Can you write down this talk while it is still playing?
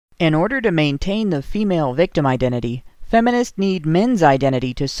In order to maintain the female victim identity, feminists need men's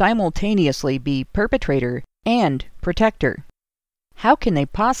identity to simultaneously be perpetrator and protector. How can they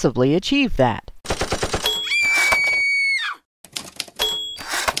possibly achieve that?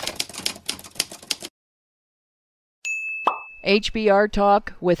 HBR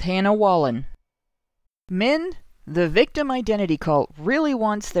Talk with Hannah Wallen. Men, the victim identity cult really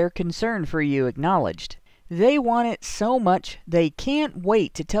wants their concern for you acknowledged. They want it so much they can't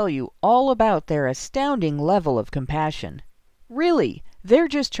wait to tell you all about their astounding level of compassion. Really, they're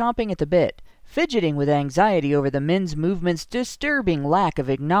just chomping at the bit, fidgeting with anxiety over the men's movement's disturbing lack of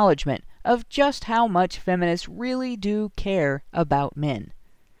acknowledgement of just how much feminists really do care about men.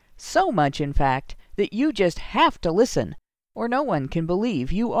 So much, in fact, that you just have to listen, or no one can believe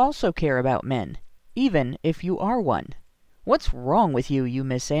you also care about men, even if you are one. What's wrong with you, you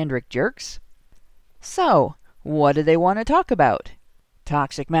misandric jerks? So, what do they want to talk about?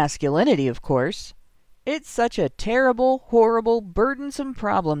 Toxic masculinity, of course. It's such a terrible, horrible, burdensome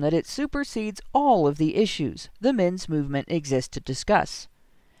problem that it supersedes all of the issues the men's movement exists to discuss.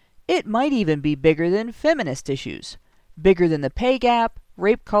 It might even be bigger than feminist issues, bigger than the pay gap,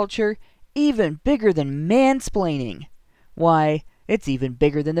 rape culture, even bigger than mansplaining. Why, it's even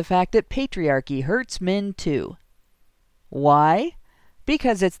bigger than the fact that patriarchy hurts men too. Why?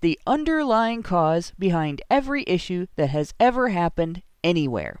 Because it's the underlying cause behind every issue that has ever happened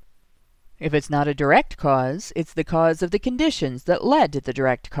anywhere. If it's not a direct cause, it's the cause of the conditions that led to the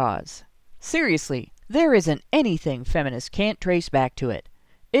direct cause. Seriously, there isn't anything feminists can't trace back to it.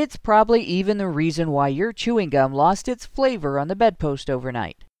 It's probably even the reason why your chewing gum lost its flavor on the bedpost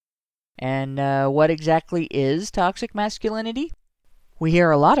overnight. And what exactly is toxic masculinity? We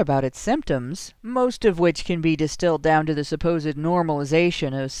hear a lot about its symptoms, most of which can be distilled down to the supposed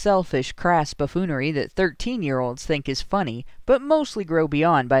normalization of selfish, crass buffoonery that 13-year-olds think is funny, but mostly grow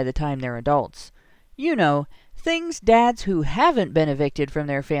beyond by the time they're adults. You know, things dads who haven't been evicted from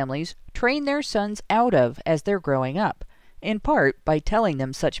their families train their sons out of as they're growing up, in part by telling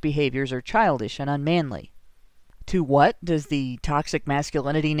them such behaviors are childish and unmanly. To what does the toxic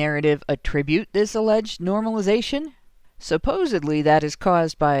masculinity narrative attribute this alleged normalization? Supposedly that is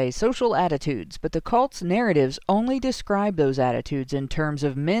caused by social attitudes, but the cult's narratives only describe those attitudes in terms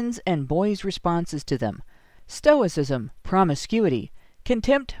of men's and boys' responses to them. Stoicism, promiscuity,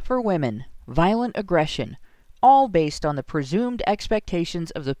 contempt for women, violent aggression, all based on the presumed expectations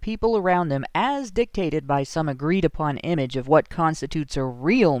of the people around them as dictated by some agreed-upon image of what constitutes a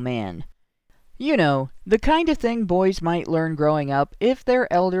real man. You know, the kind of thing boys might learn growing up if their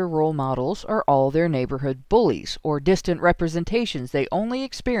elder role models are all their neighborhood bullies, or distant representations they only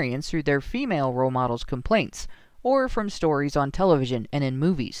experience through their female role models' complaints, or from stories on television and in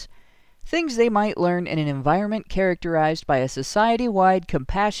movies. Things they might learn in an environment characterized by a society-wide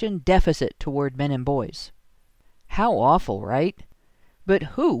compassion deficit toward men and boys. How awful, right? But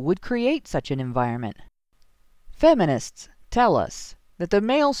who would create such an environment? Feminists tell us that the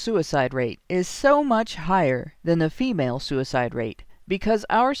male suicide rate is so much higher than the female suicide rate because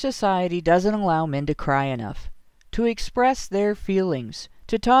our society doesn't allow men to cry enough, to express their feelings,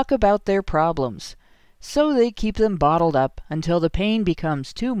 to talk about their problems, so they keep them bottled up until the pain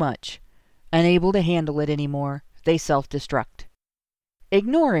becomes too much. Unable to handle it anymore, they self-destruct.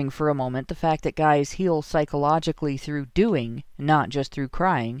 Ignoring for a moment the fact that guys heal psychologically through doing, not just through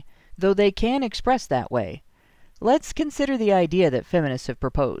crying, though they can express that way, let's consider the idea that feminists have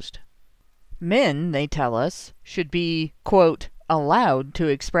proposed. Men, they tell us, should be, quote, allowed to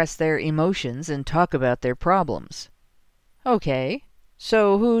express their emotions and talk about their problems. Okay,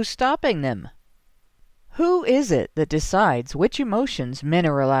 so who's stopping them? Who is it that decides which emotions men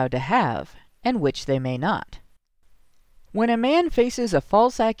are allowed to have and which they may not? When a man faces a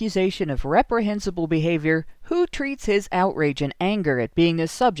false accusation of reprehensible behavior, who treats his outrage and anger at being the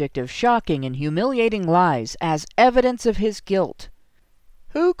subject of shocking and humiliating lies as evidence of his guilt?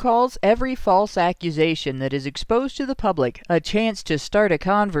 Who calls every false accusation that is exposed to the public a chance to start a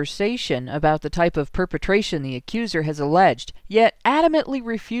conversation about the type of perpetration the accuser has alleged, yet adamantly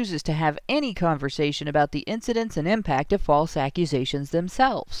refuses to have any conversation about the incidence and impact of false accusations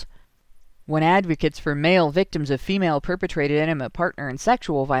themselves? When advocates for male victims of female-perpetrated intimate partner and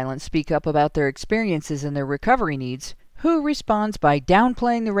sexual violence speak up about their experiences and their recovery needs, who responds by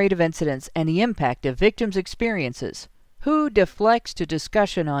downplaying the rate of incidence and the impact of victims' experiences? Who deflects to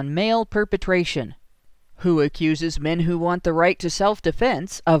discussion on male perpetration? Who accuses men who want the right to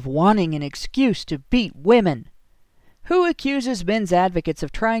self-defense of wanting an excuse to beat women? Who accuses men's advocates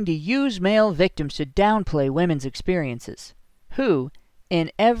of trying to use male victims to downplay women's experiences? Who, in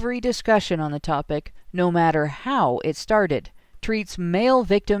every discussion on the topic, no matter how it started, treats male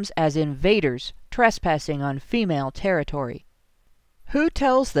victims as invaders trespassing on female territory? Who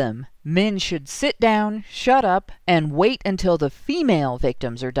tells them men should sit down, shut up, and wait until the female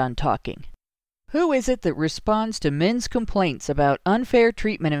victims are done talking? Who is it that responds to men's complaints about unfair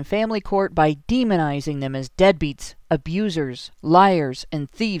treatment in family court by demonizing them as deadbeats, abusers, liars, and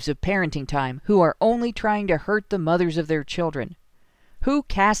thieves of parenting time who are only trying to hurt the mothers of their children? Who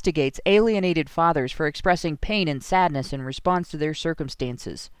castigates alienated fathers for expressing pain and sadness in response to their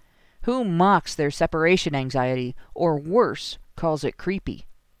circumstances? Who mocks their separation anxiety, or worse, calls it creepy?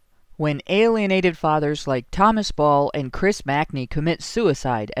 When alienated fathers like Thomas Ball and Chris Mackney commit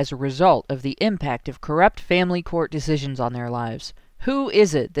suicide as a result of the impact of corrupt family court decisions on their lives, who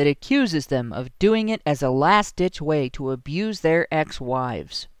is it that accuses them of doing it as a last-ditch way to abuse their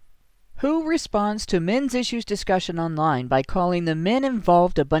ex-wives? Who responds to men's issues discussion online by calling the men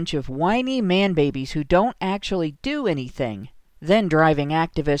involved a bunch of whiny man-babies who don't actually do anything, then driving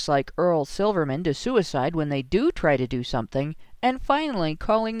activists like Earl Silverman to suicide when they do try to do something, and finally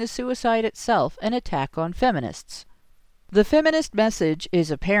calling the suicide itself an attack on feminists? The feminist message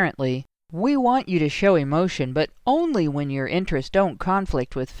is apparently, we want you to show emotion, but only when your interests don't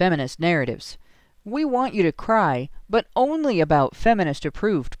conflict with feminist narratives. We want you to cry, but only about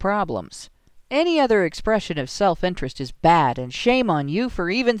feminist-approved problems. Any other expression of self-interest is bad, and shame on you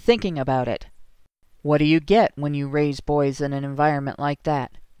for even thinking about it. What do you get when you raise boys in an environment like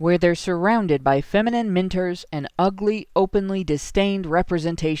that, where they're surrounded by feminine mentors and ugly, openly disdained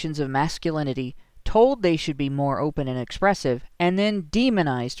representations of masculinity, told they should be more open and expressive, and then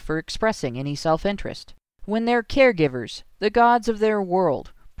demonized for expressing any self-interest? When their caregivers, the gods of their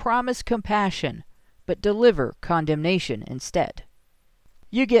world, promise compassion, but deliver condemnation instead.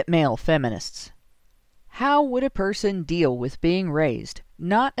 You get male feminists. How would a person deal with being raised,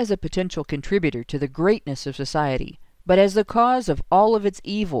 not as a potential contributor to the greatness of society, but as the cause of all of its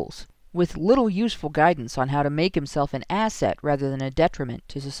evils, with little useful guidance on how to make himself an asset rather than a detriment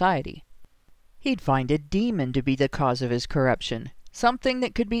to society? He'd find a demon to be the cause of his corruption, something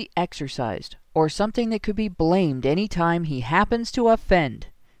that could be exorcised, or something that could be blamed any time he happens to offend,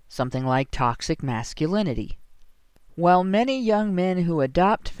 something like toxic masculinity. While many young men who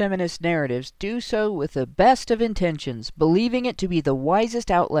adopt feminist narratives do so with the best of intentions, believing it to be the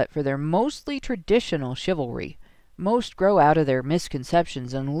wisest outlet for their mostly traditional chivalry, most grow out of their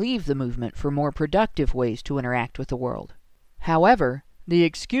misconceptions and leave the movement for more productive ways to interact with the world. However, the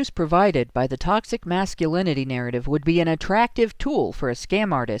excuse provided by the toxic masculinity narrative would be an attractive tool for a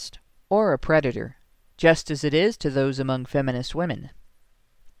scam artist or a predator, just as it is to those among feminist women.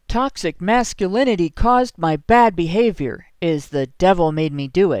 Toxic masculinity caused my bad behavior is the devil made me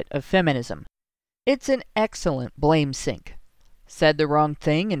do it of feminism. It's an excellent blame sink. Said the wrong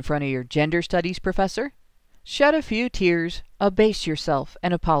thing in front of your gender studies professor? Shed a few tears, abase yourself,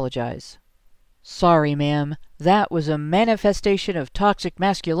 and apologize. Sorry, ma'am, that was a manifestation of toxic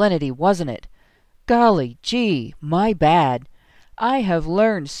masculinity, wasn't it? Golly gee, my bad. I have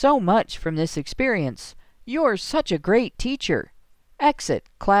learned so much from this experience. You're such a great teacher. Exit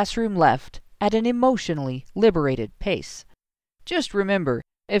classroom left at an emotionally liberated pace. Just remember,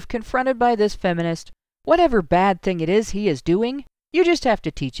 if confronted by this feminist, whatever bad thing it is he is doing, you just have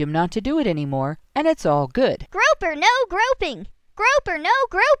to teach him not to do it anymore, and it's all good. Groper, no groping! Groper, no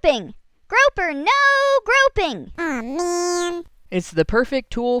groping! Groper, no groping! Aw, man. It's the perfect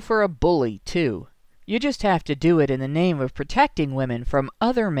tool for a bully, too. You just have to do it in the name of protecting women from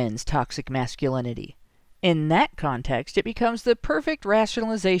other men's toxic masculinity. In that context, it becomes the perfect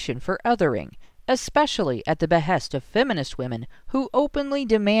rationalization for othering, especially at the behest of feminist women who openly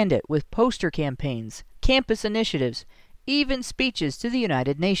demand it with poster campaigns, campus initiatives, even speeches to the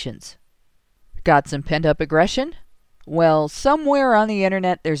United Nations. Got some pent-up aggression? Well, somewhere on the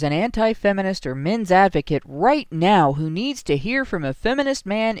internet there's an anti-feminist or men's advocate right now who needs to hear from a feminist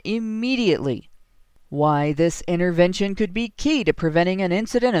man immediately. Why, this intervention could be key to preventing an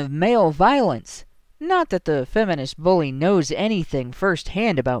incident of male violence. Not that the feminist bully knows anything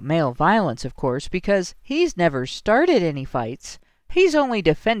firsthand about male violence, of course, because he's never started any fights. He's only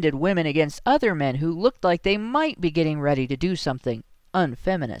defended women against other men who looked like they might be getting ready to do something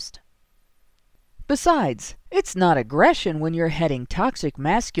unfeminist. Besides, it's not aggression when you're heading toxic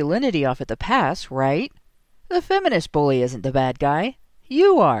masculinity off at the pass, right? The feminist bully isn't the bad guy.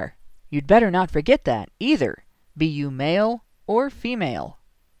 You are. You'd better not forget that, either, be you male or female.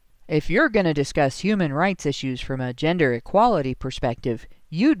 If you're going to discuss human rights issues from a gender equality perspective,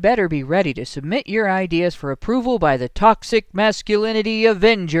 you'd better be ready to submit your ideas for approval by the Toxic Masculinity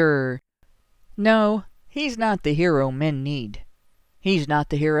Avenger. No, he's not the hero men need. He's not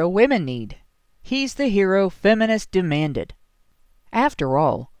the hero women need. He's the hero feminists demanded. After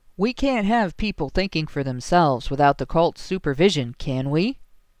all, we can't have people thinking for themselves without the cult's supervision, can we?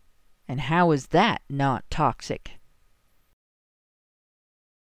 And how is that not toxic?